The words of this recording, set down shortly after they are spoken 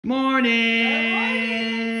Morning!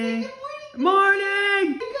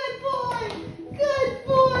 Morning! Good boy! Good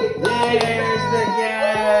boy! There's the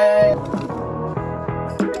gang!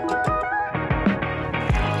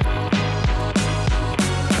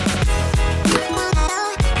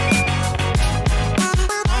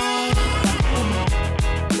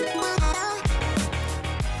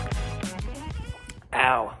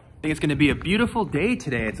 Ow. I think it's gonna be a beautiful day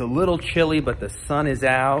today. It's a little chilly, but the sun is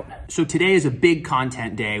out. So today is a big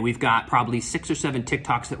content day. We've got probably 6 or 7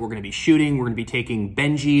 TikToks that we're gonna be shooting. We're gonna be taking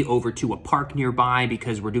Benji over to a park nearby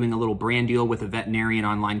because we're doing a little brand deal with a veterinarian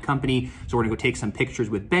online company. So we're gonna go take some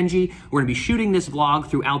pictures with Benji. We're gonna be shooting this vlog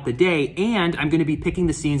throughout the day, and I'm gonna be picking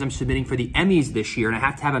the scenes I'm submitting for the Emmys this year, and I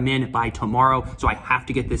have to have them in by tomorrow, so I have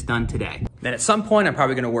to get this done today. Then at some point, I'm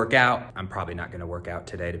probably gonna work out. I'm probably not gonna work out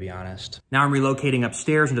today, to be honest. Now I'm relocating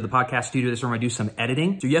upstairs into the podcast studio. This is where I'm gonna do some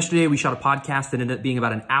editing. So yesterday we shot a podcast that ended up being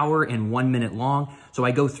about an hour and 1 minute long. So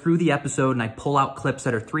I go through the episode and I pull out clips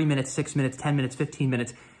that are 3 minutes, 6 minutes, 10 minutes, 15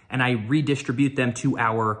 minutes, and I redistribute them to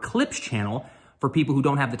our clips channel for people who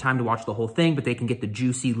don't have the time to watch the whole thing, but they can get the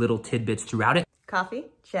juicy little tidbits throughout it. Coffee?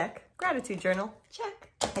 Check. Gratitude journal? Check.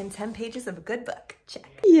 And 10 pages of a good book? Check.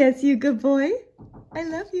 Yes, you good boy. I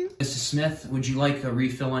love you. Mrs. Smith, would you like a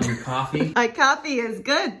refill on your coffee? My coffee is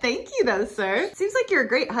good. Thank you though, sir. Seems like you're a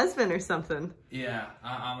great husband or something. Yeah,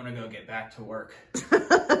 I'm gonna go get back to work.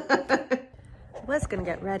 I was gonna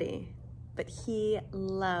get ready, but he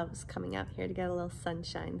loves coming out here to get a little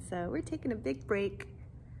sunshine. So we're taking a big break.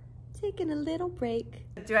 Taking a little break.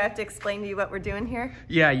 Do I have to explain to you what we're doing here?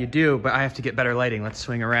 Yeah, you do, but I have to get better lighting. Let's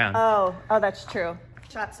swing around. Oh, that's true.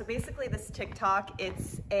 So basically this TikTok,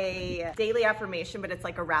 it's a daily affirmation, but it's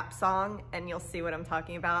like a rap song, and you'll see what I'm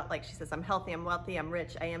talking about. Like she says, I'm healthy, I'm wealthy, I'm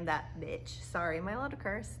rich, I am that bitch. Sorry, am I allowed to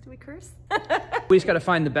curse? Do we curse? We just gotta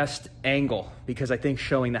find the best angle because I think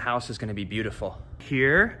showing the house is gonna be beautiful.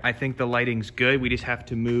 Here, I think the lighting's good. We just have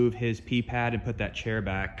to move his pee pad and put that chair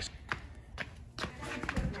back.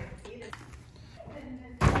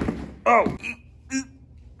 Oh!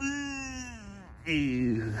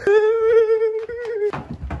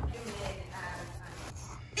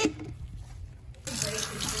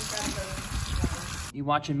 You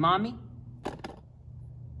watching mommy?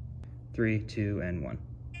 3, 2, and 1.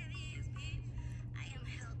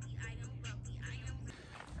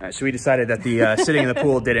 All right, so we decided that the sitting in the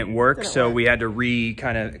pool didn't work, so we had to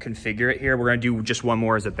kind of configure it here. We're gonna do just one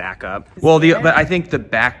more as a backup. Well, but I think the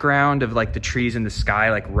background of like the trees in the sky,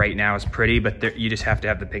 like right now, is pretty, but you just have to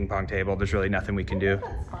have the ping pong table. There's really nothing we can do.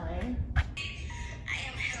 That's fine.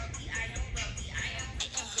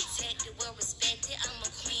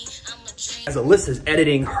 As Alyssa's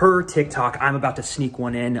editing her TikTok, I'm about to sneak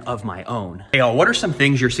one in of my own. Hey, what are some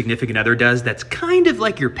things your significant other does that's kind of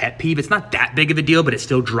like your pet peeve? It's not that big of a deal, but it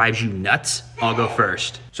still drives you nuts. I'll go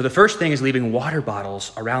first. So the first thing is leaving water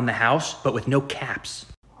bottles around the house, but with no caps.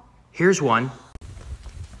 Here's 1.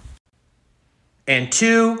 And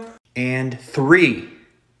 2. And 3.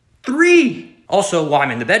 3! Also, while I'm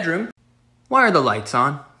in the bedroom, why are the lights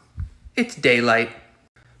on? It's daylight.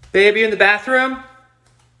 Baby in the bathroom?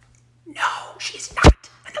 No, she's not,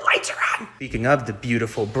 and the lights are on. Speaking of the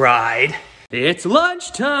beautiful bride, it's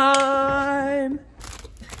lunchtime.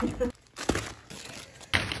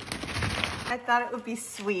 I thought it would be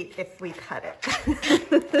sweet if we cut it.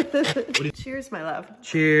 Cheers, my love.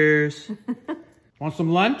 Cheers. Want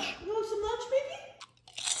some lunch? You want some lunch,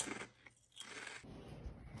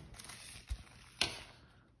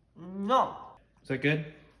 baby? No. Is that good?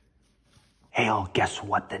 Hey, guess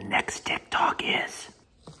what the next TikTok is?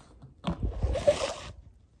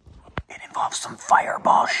 It involves some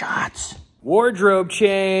fireball shots. Wardrobe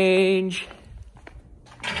change.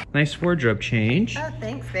 Nice wardrobe change. Oh,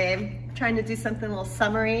 thanks, babe. Trying to do something a little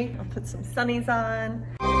summery. I'll put some sunnies on.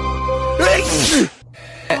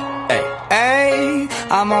 Hey,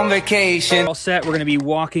 I'm on vacation. All set, we're gonna be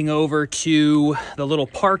walking over to the little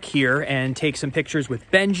park here and take some pictures with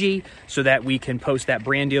Benji so that we can post that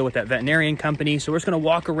brand deal with that veterinarian company. So we're just gonna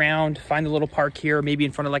walk around, find the little park here, maybe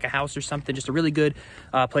in front of like a house or something, just a really good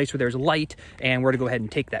place where there's light, and we're gonna go ahead and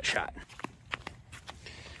take that shot.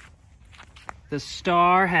 The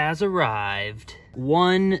star has arrived.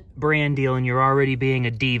 1 brand deal and you're already being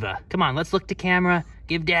a diva. Come on, let's look to camera.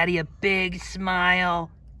 Give daddy a big smile.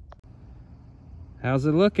 How's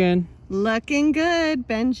it looking? Looking good.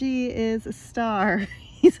 Benji is a star.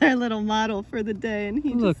 He's our little model for the day, and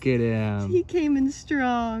Look at him. He came in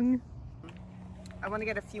strong. I want to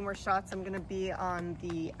get a few more shots. I'm going to be on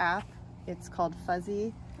the app. It's called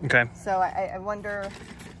Fuzzy. Okay. So I wonder...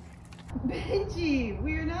 Benji,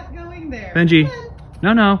 we're not going there. Benji.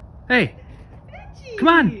 No. Hey. Benji. Come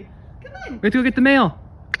on. Come on. We have to go get the mail.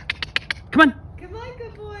 Come on. Come on,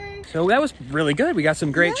 good boy. So that was really good. We got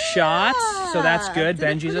some great shots. So that's good.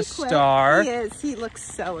 Benji's a star. He is. He looks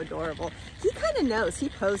so adorable. He kind of knows. He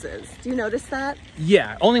poses. Do you notice that?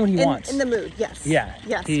 Yeah, only when he wants. In the mood, yes. Yeah.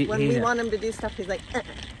 Yes. When we want him to do stuff, he's like,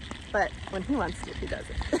 But when he wants to, he does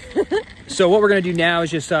it. So what we're gonna do now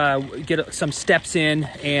is just get some steps in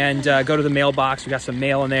and go to the mailbox. We got some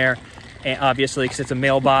mail in there, and obviously, because it's a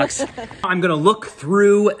mailbox. I'm gonna look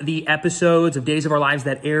through the episodes of Days of Our Lives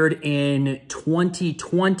that aired in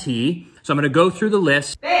 2020. So I'm gonna go through the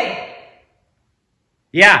list. Babe,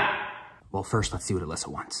 Yeah. Well, first, let's see what Alyssa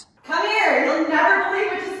wants. come here. You'll never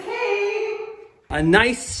believe what just came. A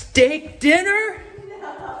nice steak dinner?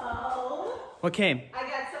 No. What came? I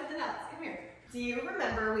got something else. Come here. Do you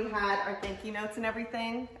remember we had our thank you notes and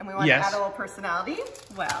everything? And we wanted Yes. to add a little personality?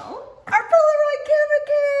 Well, our Polaroid camera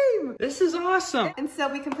came. This is awesome. And so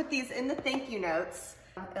we can put these in the thank you notes.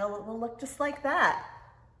 It will look just like that.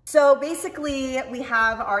 So basically we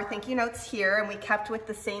have our thank you notes here, and we kept with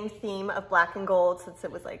the same theme of black and gold since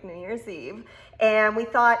it was like New Year's Eve. And we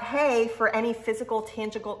thought, hey, for any physical,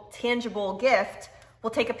 tangible gift, we'll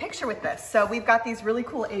take a picture with this. So we've got these really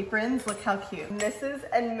cool aprons. Look how cute. Mrs.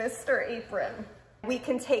 and Mr. Apron. We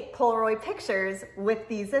can take Polaroid pictures with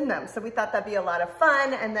these in them. So we thought that'd be a lot of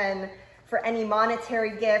fun. And then for any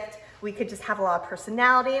monetary gift, we could just have a lot of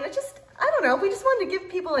personality. And it just, I don't know, we just wanted to give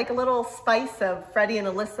people like a little spice of Freddie and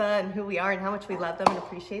Alyssa and who we are and how much we love them and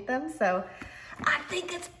appreciate them. So I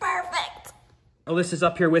think it's perfect. Alyssa's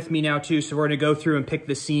up here with me now too, so we're gonna go through and pick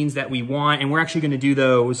the scenes that we want, and we're actually gonna do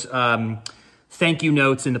those thank you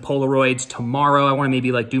notes in the Polaroids tomorrow. I wanna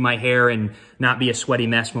maybe like do my hair and not be a sweaty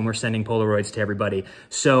mess when we're sending Polaroids to everybody.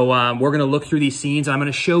 So we're gonna look through these scenes. I'm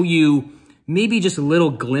gonna show you maybe just little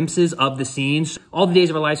glimpses of the scenes. All the Days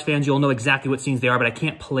of Our Lives fans, you'll know exactly what scenes they are, but I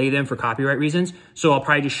can't play them for copyright reasons. So I'll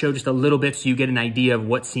probably just show just a little bit so you get an idea of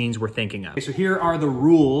what scenes we're thinking of. Okay, so here are the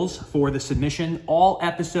rules for the submission. All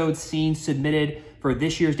episode scenes submitted for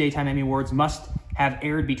this year's Daytime Emmy Awards must have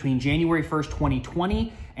aired between January 1st,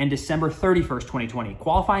 2020 and December 31st, 2020.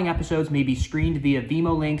 Qualifying episodes may be screened via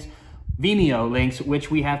Vimeo links,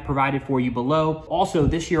 which we have provided for you below. Also,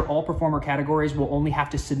 this year, all performer categories will only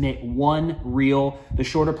have to submit one reel. The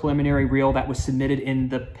shorter preliminary reel that was submitted in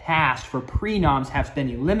the past for pre-noms has been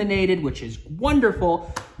eliminated, which is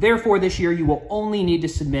wonderful. Therefore, this year, you will only need to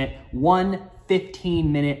submit one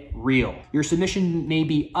 15-minute reel. Your submission may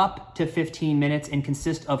be up to 15 minutes and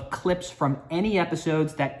consist of clips from any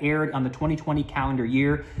episodes that aired on the 2020 calendar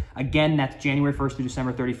year. Again, that's January 1st through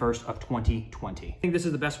December 31st of 2020. I think this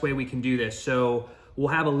is the best way we can do this. So we'll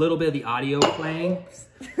have a little bit of the audio playing.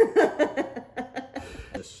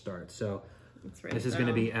 Let's start. So this is going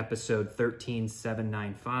to be episode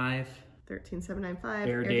 13795. 13795.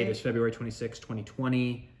 Air date is February 26,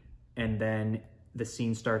 2020. And then the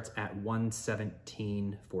scene starts at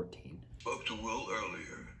 1:17:14. Spoke to Will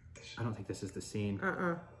earlier. I don't think this is the scene.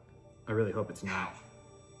 I really hope it's not.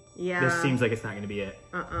 Yeah. This seems like it's not going to be it.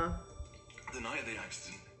 The night of the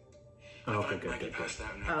accident. Oh, okay, good. Passed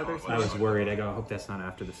out in Oh, her there's car. I was worried. I hope that's not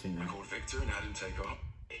after the scene I then. called Victor and had him take off.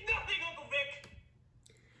 Nothing, Uncle Vic.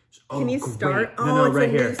 Can you start? Great. No, it's right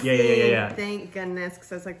a new here. Yeah. scene. Thank goodness,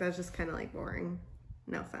 because I was like, that's just kind of like boring.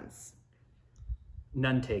 No offense.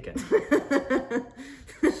 None taken.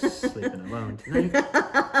 Sleeping alone tonight.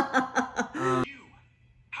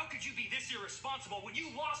 How could you be this irresponsible when you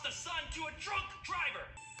lost a son to a drunk driver?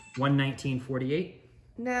 1:19:48.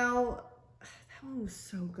 Now, that one was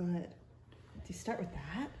so good. Do you start with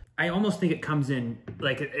that? I almost think it comes in,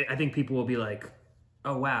 like, I think people will be like,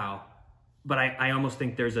 oh, wow. But I almost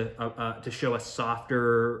think there's to show a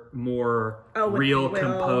softer, more real,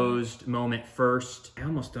 composed moment first. I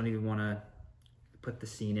almost don't even want to put the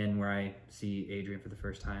scene in where I see Adrian for the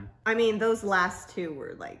first time. I mean, those last two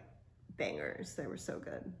were like bangers. They were so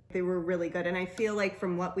good. They were really good. And I feel like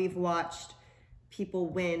from what we've watched,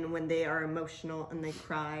 people win when they are emotional and they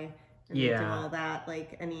cry and they do all that.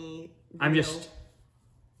 Like any real...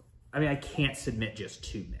 I can't submit just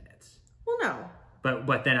 2 minutes. Well, no.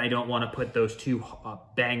 But then I don't want to put those two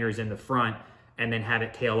bangers in the front and then have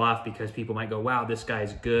it tail off because people might go, wow, this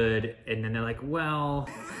guy's good. And then they're like, well...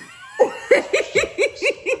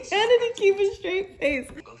 How did he keep a straight face?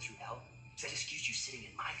 Go through hell? Is that excuse you sitting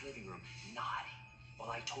in my living room nodding while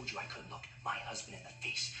I told you I couldn't look my husband in the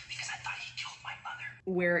face because I thought he killed my mother?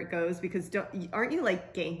 Where it goes, because aren't you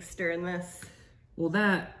like gangster in this? Well,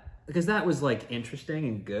 because that was like interesting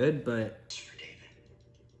and good, but... For David.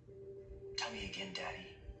 Tell me again, Daddy,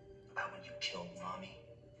 about when you killed Mommy.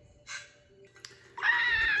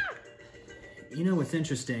 You know what's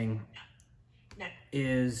interesting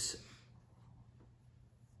is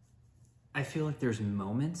I feel like there's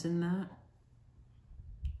moments in that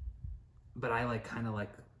but I like kind of like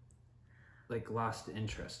lost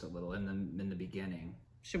interest a little in the beginning.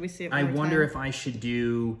 Should we see it I one more wonder time? if I should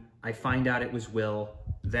do, I find out it was Will,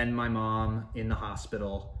 then my mom in the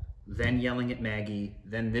hospital, then yelling at Maggie,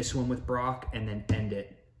 then this one with Brock, and then end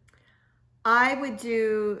it. I would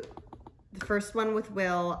do the first one with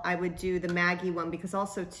Will. I would do the Maggie one because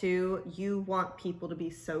also too, you want people to be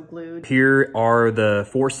so glued. Here are the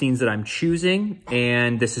 4 scenes that I'm choosing,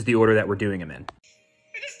 and this is the order that we're doing them in.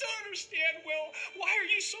 I just don't understand, Will. Why are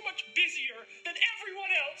you so much busier than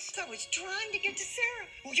everyone else? I was trying to get to Sarah.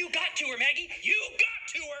 Well, you got to her, Maggie. You got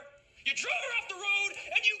to her. You drove her off the road,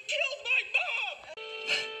 and you killed my mom.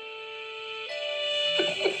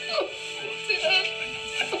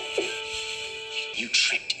 You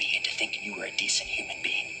tricked me into thinking you were a decent human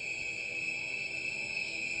being.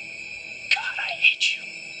 God, I hate you.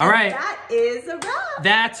 All right. That is a wrap.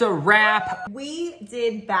 That's a wrap. We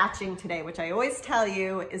did batching today, which I always tell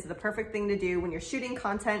you is the perfect thing to do. When you're shooting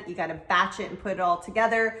content, you gotta batch it and put it all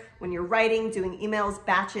together. When you're writing, doing emails,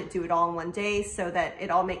 batch it, do it all in one day so that it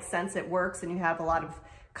all makes sense, it works, and you have a lot of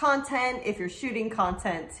content, if you're shooting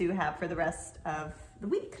content, to have for the rest of the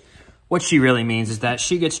week. What she really means is that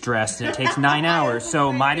she gets dressed and it takes 9 hours,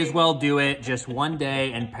 so might as well do it just one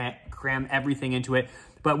day and cram everything into it.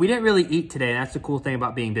 But we didn't really eat today, and that's the cool thing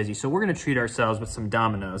about being busy. So we're gonna treat ourselves with some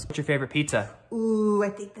Domino's. What's your favorite pizza? Ooh, I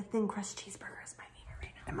think the thin crust cheeseburger is my favorite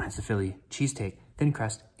right now. And mine's the Philly cheesesteak, thin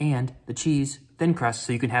crust, and the cheese thin crust,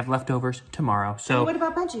 so you can have leftovers tomorrow. So what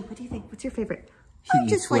about Benji? What do you think? What's your favorite?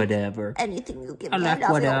 he eats whatever. Anything you give I me, like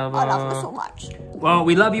I whatever. love you so much. Well,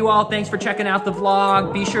 we love you all. Thanks for checking out the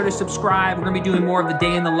vlog. Be sure to subscribe. We're gonna be doing more of the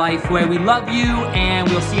day in the life way. We love you, and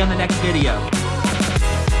we'll see you on the next video.